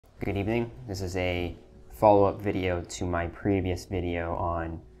Good evening. This is a follow-up video to my previous video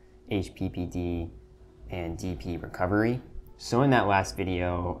on HPPD and DP recovery. So in that last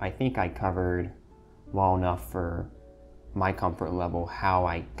video, I think I covered well enough for my comfort level how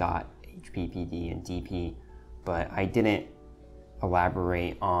I got HPPD and DP, but I didn't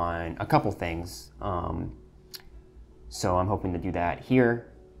elaborate on a couple things. So I'm hoping to do that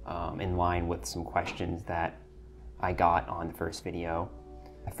here in line with some questions that I got on the first video.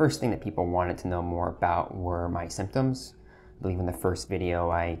 The first thing that people wanted to know more about were my symptoms. I believe in the first video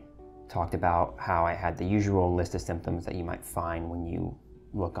I talked about how I had the usual list of symptoms that you might find when you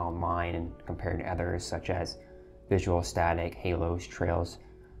look online and compare to others, such as visual static, halos, trails,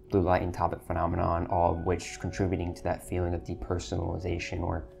 blue light entopic phenomenon, all of which contributing to that feeling of depersonalization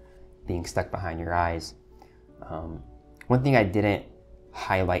or being stuck behind your eyes. One thing I didn't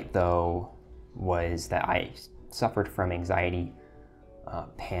highlight though was that I suffered from anxiety,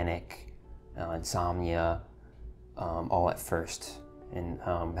 panic, insomnia, all at first. And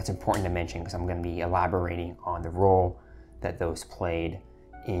that's important to mention because I'm going to be elaborating on the role that those played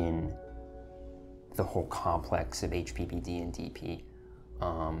in the whole complex of HPPD and DP.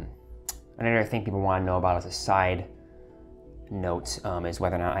 Another thing people want to know about as a side note is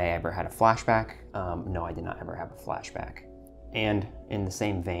whether or not I ever had a flashback. No, I did not ever have a flashback. And in the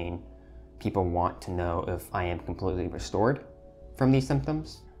same vein, people want to know if I am completely restored from these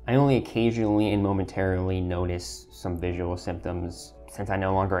symptoms. I only occasionally and momentarily notice some visual symptoms. Since I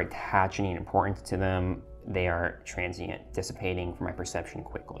no longer attach any importance to them, they are transient, dissipating from my perception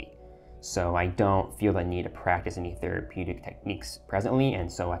quickly. So I don't feel the need to practice any therapeutic techniques presently,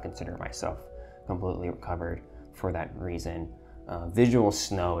 and so I consider myself completely recovered for that reason. Visual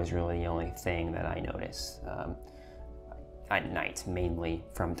snow is really the only thing that I notice at night, mainly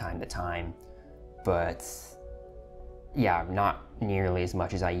from time to time, but yeah, not nearly as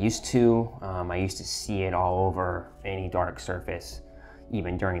much as I used to. I used to see it all over any dark surface,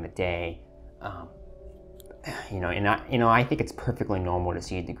 even during the day. I think it's perfectly normal to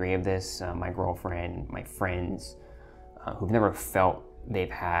see a degree of this. My girlfriend, my friends who've never felt they've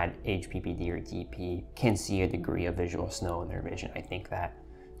had HPPD or DP can see a degree of visual snow in their vision. I think that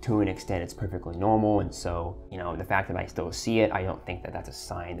to an extent it's perfectly normal, and so the fact that I still see it, I don't think that that's a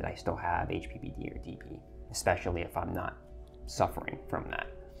sign that I still have HPPD or DP, especially if I'm not suffering from that.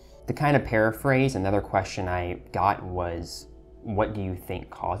 To kind of paraphrase, another question I got was, what do you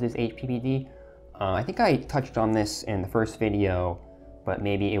think causes HPPD? I think I touched on this in the first video, but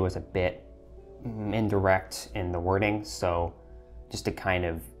maybe it was a bit indirect in the wording. So just to kind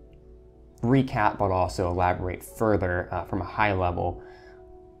of recap, but also elaborate further from a high level,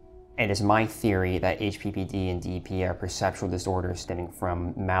 it is my theory that HPPD and DP are perceptual disorders stemming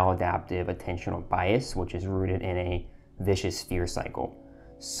from maladaptive attentional bias, which is rooted in a vicious fear cycle.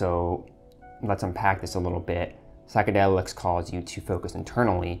 So let's unpack this a little bit. Psychedelics cause you to focus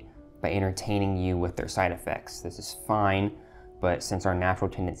internally by entertaining you with their side effects. This is fine, but since our natural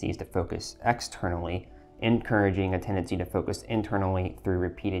tendency is to focus externally, encouraging a tendency to focus internally through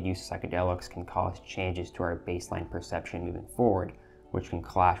repeated use of psychedelics can cause changes to our baseline perception moving forward, which can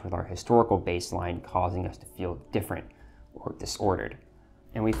clash with our historical baseline, causing us to feel different or disordered.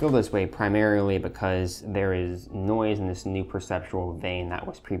 And we feel this way primarily because there is noise in this new perceptual vein that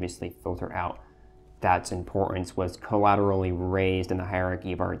was previously filtered out. That's importance was collaterally raised in the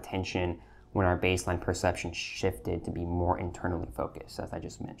hierarchy of our attention when our baseline perception shifted to be more internally focused, as I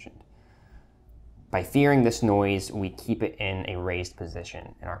just mentioned. By fearing this noise, we keep it in a raised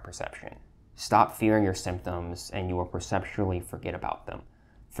position in our perception. Stop fearing your symptoms and you will perceptually forget about them.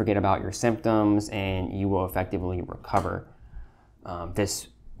 Forget about your symptoms and you will effectively recover. This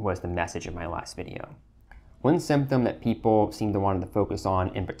was the message of my last video. One symptom that people seem to want to focus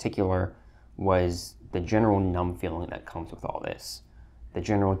on in particular was the general numb feeling that comes with all this, the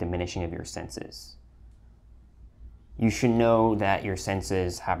general diminishing of your senses. You should know that your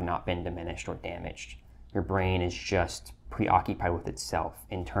senses have not been diminished or damaged. Your brain is just preoccupied with itself,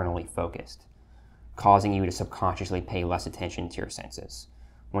 internally focused, causing you to subconsciously pay less attention to your senses.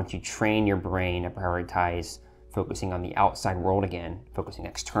 Once you train your brain to prioritize focusing on the outside world again, focusing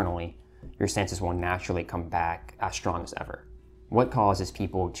externally, your senses will naturally come back as strong as ever. What causes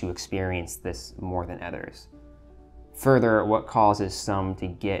people to experience this more than others? Further, what causes some to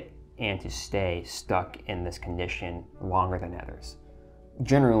get and to stay stuck in this condition longer than others?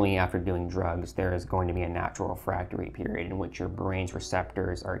 Generally, after doing drugs, there is going to be a natural refractory period in which your brain's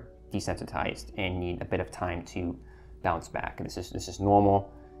receptors are desensitized and need a bit of time to bounce back. This is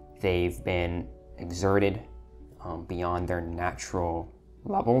normal. They've been exerted beyond their natural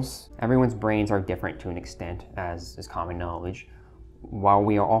levels. Everyone's brains are different to an extent, as is common knowledge. while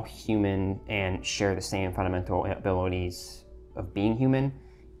we are all human and share the same fundamental abilities of being human,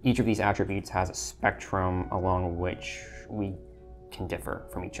 each of these attributes has a spectrum along which we can differ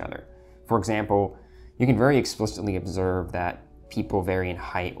from each other. For example, you can very explicitly observe that people vary in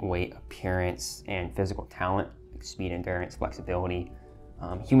height, weight, appearance, and physical talent, like speed, endurance, flexibility.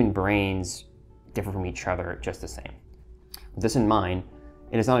 Human brains differ from each other just the same. With this in mind,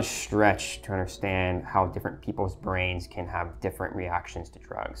 it is not a stretch to understand how different people's brains can have different reactions to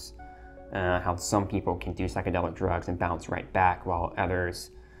drugs. How some people can do psychedelic drugs and bounce right back, while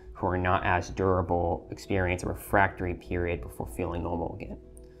others who are not as durable experience a refractory period before feeling normal again.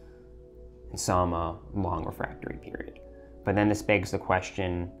 And some a long refractory period. But then this begs the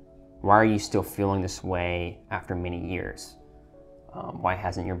question, why are you still feeling this way after many years? Why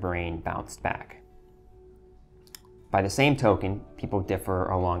hasn't your brain bounced back? By the same token, people differ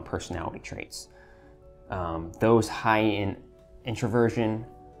along personality traits. Those high in introversion,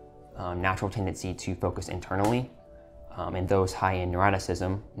 natural tendency to focus internally, and those high in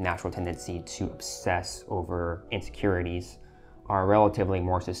neuroticism, natural tendency to obsess over insecurities, are relatively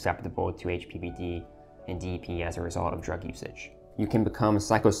more susceptible to HPPD and DP as a result of drug usage. You can become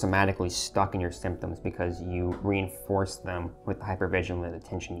psychosomatically stuck in your symptoms because you reinforce them with the hypervigilant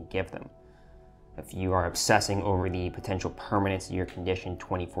attention you give them. If you are obsessing over the potential permanence of your condition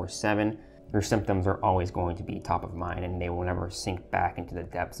 24/7, your symptoms are always going to be top of mind and they will never sink back into the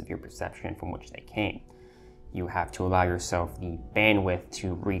depths of your perception from which they came. You have to allow yourself the bandwidth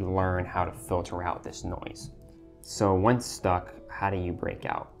to relearn how to filter out this noise. So once stuck, how do you break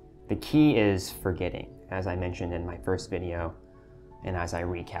out? The key is forgetting. As I mentioned in my first video, and as I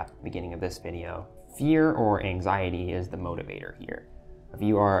recap the beginning of this video, fear or anxiety is the motivator here. If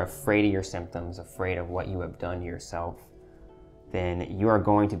you are afraid of your symptoms, afraid of what you have done to yourself, then you are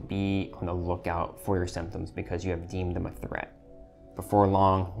going to be on the lookout for your symptoms because you have deemed them a threat. Before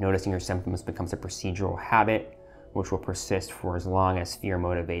long, noticing your symptoms becomes a procedural habit, which will persist for as long as fear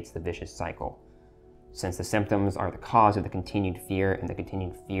motivates the vicious cycle. Since the symptoms are the cause of the continued fear and the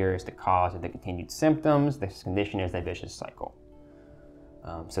continued fear is the cause of the continued symptoms, this condition is a vicious cycle.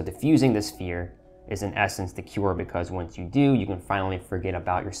 So diffusing this fear is in essence the cure, because once you do, you can finally forget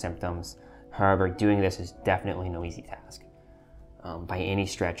about your symptoms. However, doing this is definitely no easy task. By any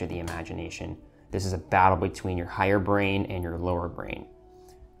stretch of the imagination, this is a battle between your higher brain and your lower brain,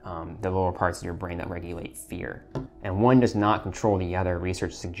 the lower parts of your brain that regulate fear. And one does not control the other.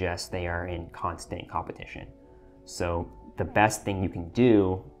 Research suggests they are in constant competition. So the best thing you can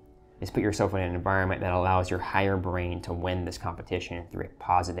do is put yourself in an environment that allows your higher brain to win this competition through a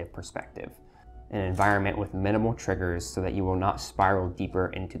positive perspective. An environment with minimal triggers so that you will not spiral deeper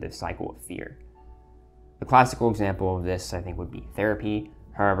into the cycle of fear. The classical example of this, I think, would be therapy.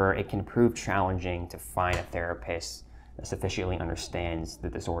 However, it can prove challenging to find a therapist that sufficiently understands the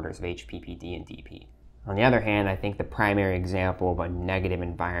disorders of HPPD and DP. On the other hand, I think the primary example of a negative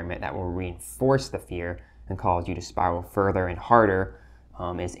environment that will reinforce the fear and cause you to spiral further and harder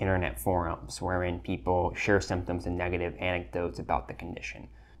is internet forums, wherein people share symptoms and negative anecdotes about the condition.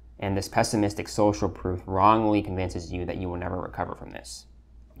 And this pessimistic social proof wrongly convinces you that you will never recover from this.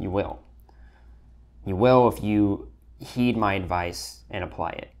 You will. You will if you heed my advice and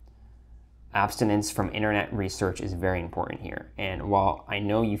apply it. Abstinence from internet research is very important here. And while I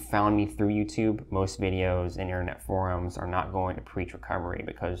know you found me through YouTube, most videos and internet forums are not going to preach recovery,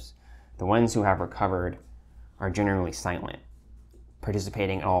 because the ones who have recovered are generally silent.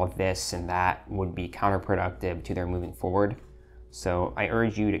 Participating in all of this and that would be counterproductive to their moving forward. So I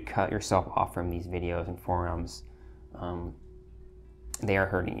urge you to cut yourself off from these videos and forums. They are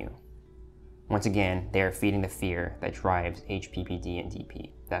hurting you. Once again, they are feeding the fear that drives HPPD and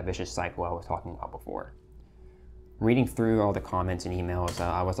DP, that vicious cycle I was talking about before. Reading through all the comments and emails,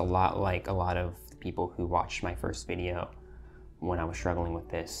 I was a lot like a lot of the people who watched my first video when I was struggling with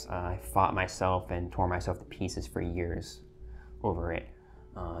this. I fought myself and tore myself to pieces for years over it.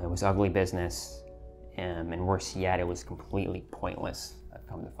 It was ugly business, and worse yet, it was completely pointless, I've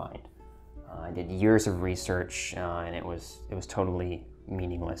come to find. I did years of research, and it was totally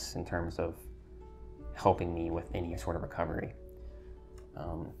meaningless in terms of helping me with any sort of recovery.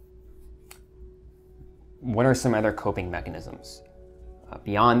 What are some other coping mechanisms?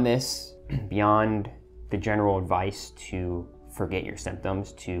 Beyond this, beyond the general advice to forget your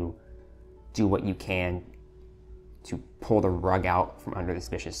symptoms, to do what you can to pull the rug out from under this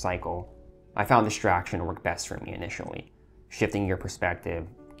vicious cycle, I found distraction work best for me initially. Shifting your perspective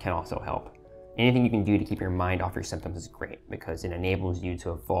can also help. Anything you can do to keep your mind off your symptoms is great, because it enables you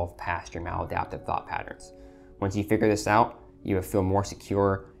to evolve past your maladaptive thought patterns. Once you figure this out, you will feel more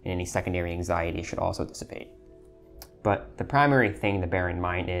secure, and any secondary anxiety should also dissipate. But the primary thing to bear in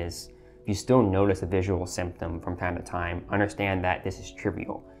mind is, if you still notice a visual symptom from time to time, understand that this is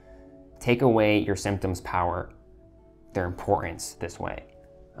trivial. Take away your symptoms' power, their importance this way,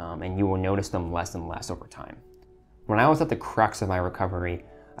 and you will notice them less and less over time. When I was at the crux of my recovery,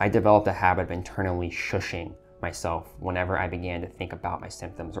 I developed a habit of internally shushing myself whenever I began to think about my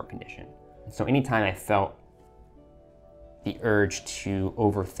symptoms or condition. So anytime I felt the urge to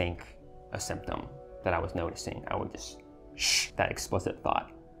overthink a symptom that I was noticing, I would just shh that explicit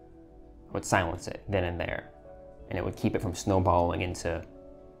thought. I would silence it then and there, and it would keep it from snowballing into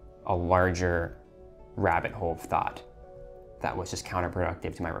a larger rabbit hole of thought that was just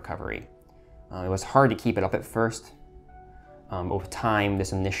counterproductive to my recovery. It was hard to keep it up at first. Over time,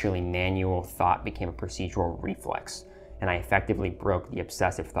 this initially manual thought became a procedural reflex, and I effectively broke the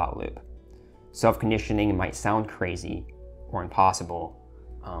obsessive thought loop. Self-conditioning might sound crazy or impossible,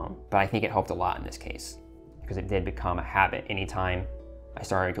 but I think it helped a lot in this case, because it did become a habit. Anytime I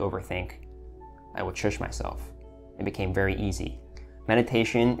started to overthink, I would shush myself. It became very easy.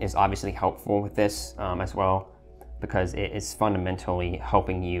 Meditation is obviously helpful with this as well, because it is fundamentally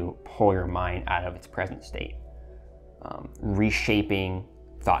helping you pull your mind out of its present state. Reshaping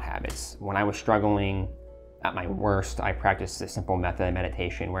thought habits. When I was struggling at my worst, I practiced a simple method of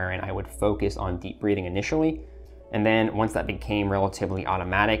meditation wherein I would focus on deep breathing initially, and then once that became relatively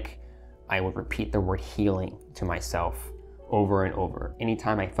automatic, I would repeat the word healing to myself over and over.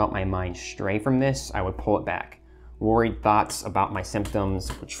 Anytime I felt my mind stray from this, I would pull it back. Worried thoughts about my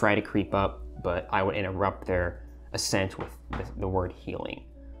symptoms would try to creep up, but I would interrupt their ascent with the word healing.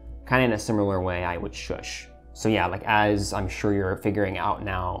 Kind of in a similar way, I would shush. So yeah, like as I'm sure you're figuring out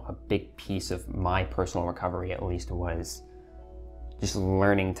now, a big piece of my personal recovery at least was just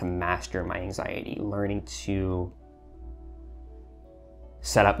learning to master my anxiety, learning to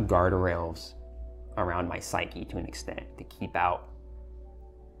set up guardrails around my psyche to an extent to keep out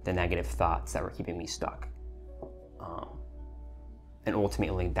the negative thoughts that were keeping me stuck. And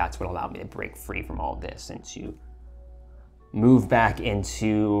ultimately, that's what allowed me to break free from all of this and to move back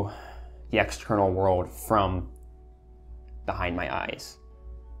into the external world from behind my eyes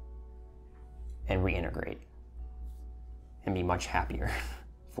and reintegrate and be much happier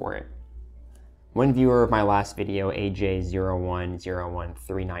for it. One viewer of my last video,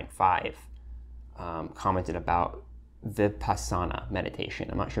 AJ0101395, commented about Vipassana meditation.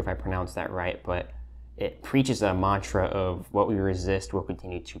 I'm not sure if I pronounced that right, but it preaches a mantra of what we resist will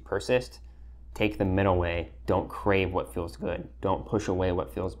continue to persist. Take the middle way. Don't crave what feels good. Don't push away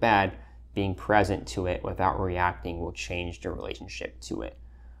what feels bad. Being present to it without reacting will change the relationship to it.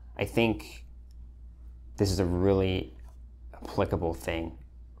 I think this is a really applicable thing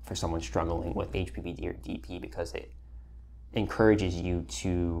for someone struggling with HPPD or DP, because it encourages you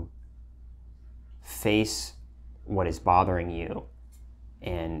to face what is bothering you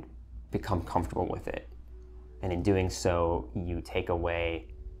and become comfortable with it. And in doing so, you take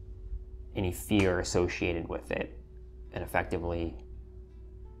away any fear associated with it and effectively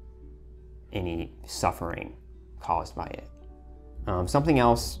any suffering caused by it. Something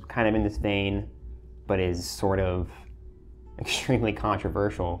else kind of in this vein, but is sort of extremely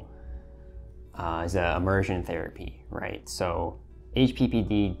controversial, is immersion therapy, right? So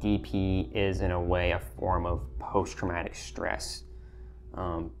HPPD, DP is in a way a form of post-traumatic stress.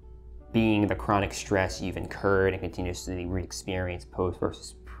 Being the chronic stress you've incurred and continuously re-experience post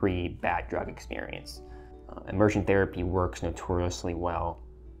versus pre-bad drug experience. Immersion therapy works notoriously well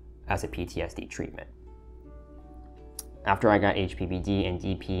as a PTSD treatment. After I got HPPD and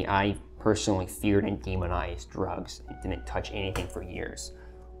DP, I personally feared and demonized drugs and didn't touch anything for years.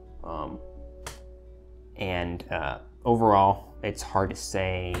 Overall, it's hard to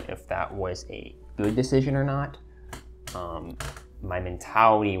say if that was a good decision or not. My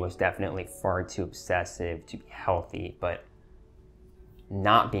mentality was definitely far too obsessive to be healthy, but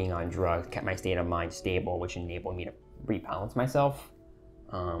not being on drugs kept my state of mind stable, which enabled me to rebalance myself.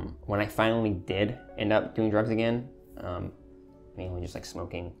 When I finally did end up doing drugs again, mainly just like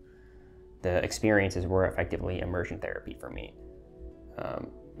smoking, the experiences were effectively immersion therapy for me.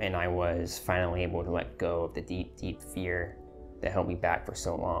 And I was finally able to let go of the deep, deep fear that held me back for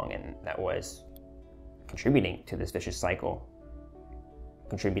so long, and that was contributing to this vicious cycle,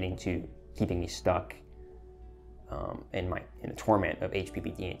 contributing to keeping me stuck in the torment of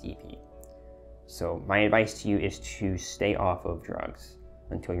HPPD and DP. So my advice to you is to stay off of drugs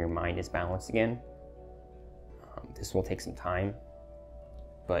until your mind is balanced again. This will take some time,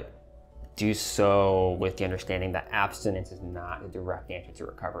 but do so with the understanding that abstinence is not a direct answer to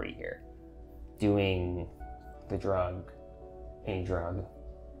recovery here. Doing the drug, any drug,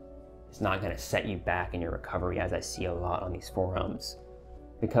 It's not going to set you back in your recovery, as I see a lot on these forums.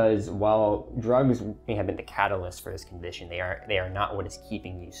 Because while drugs may have been the catalyst for this condition, they are not what is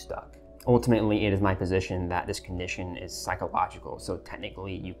keeping you stuck. Ultimately, it is my position that this condition is psychological. So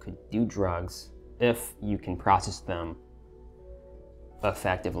technically, you could do drugs if you can process them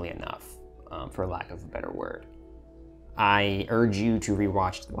effectively enough, for lack of a better word. I urge you to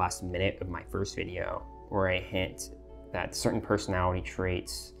rewatch the last minute of my first video, where I hint that certain personality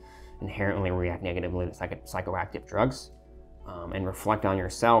traits inherently react negatively to psychoactive drugs, and reflect on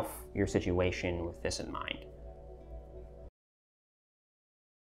yourself, your situation with this in mind.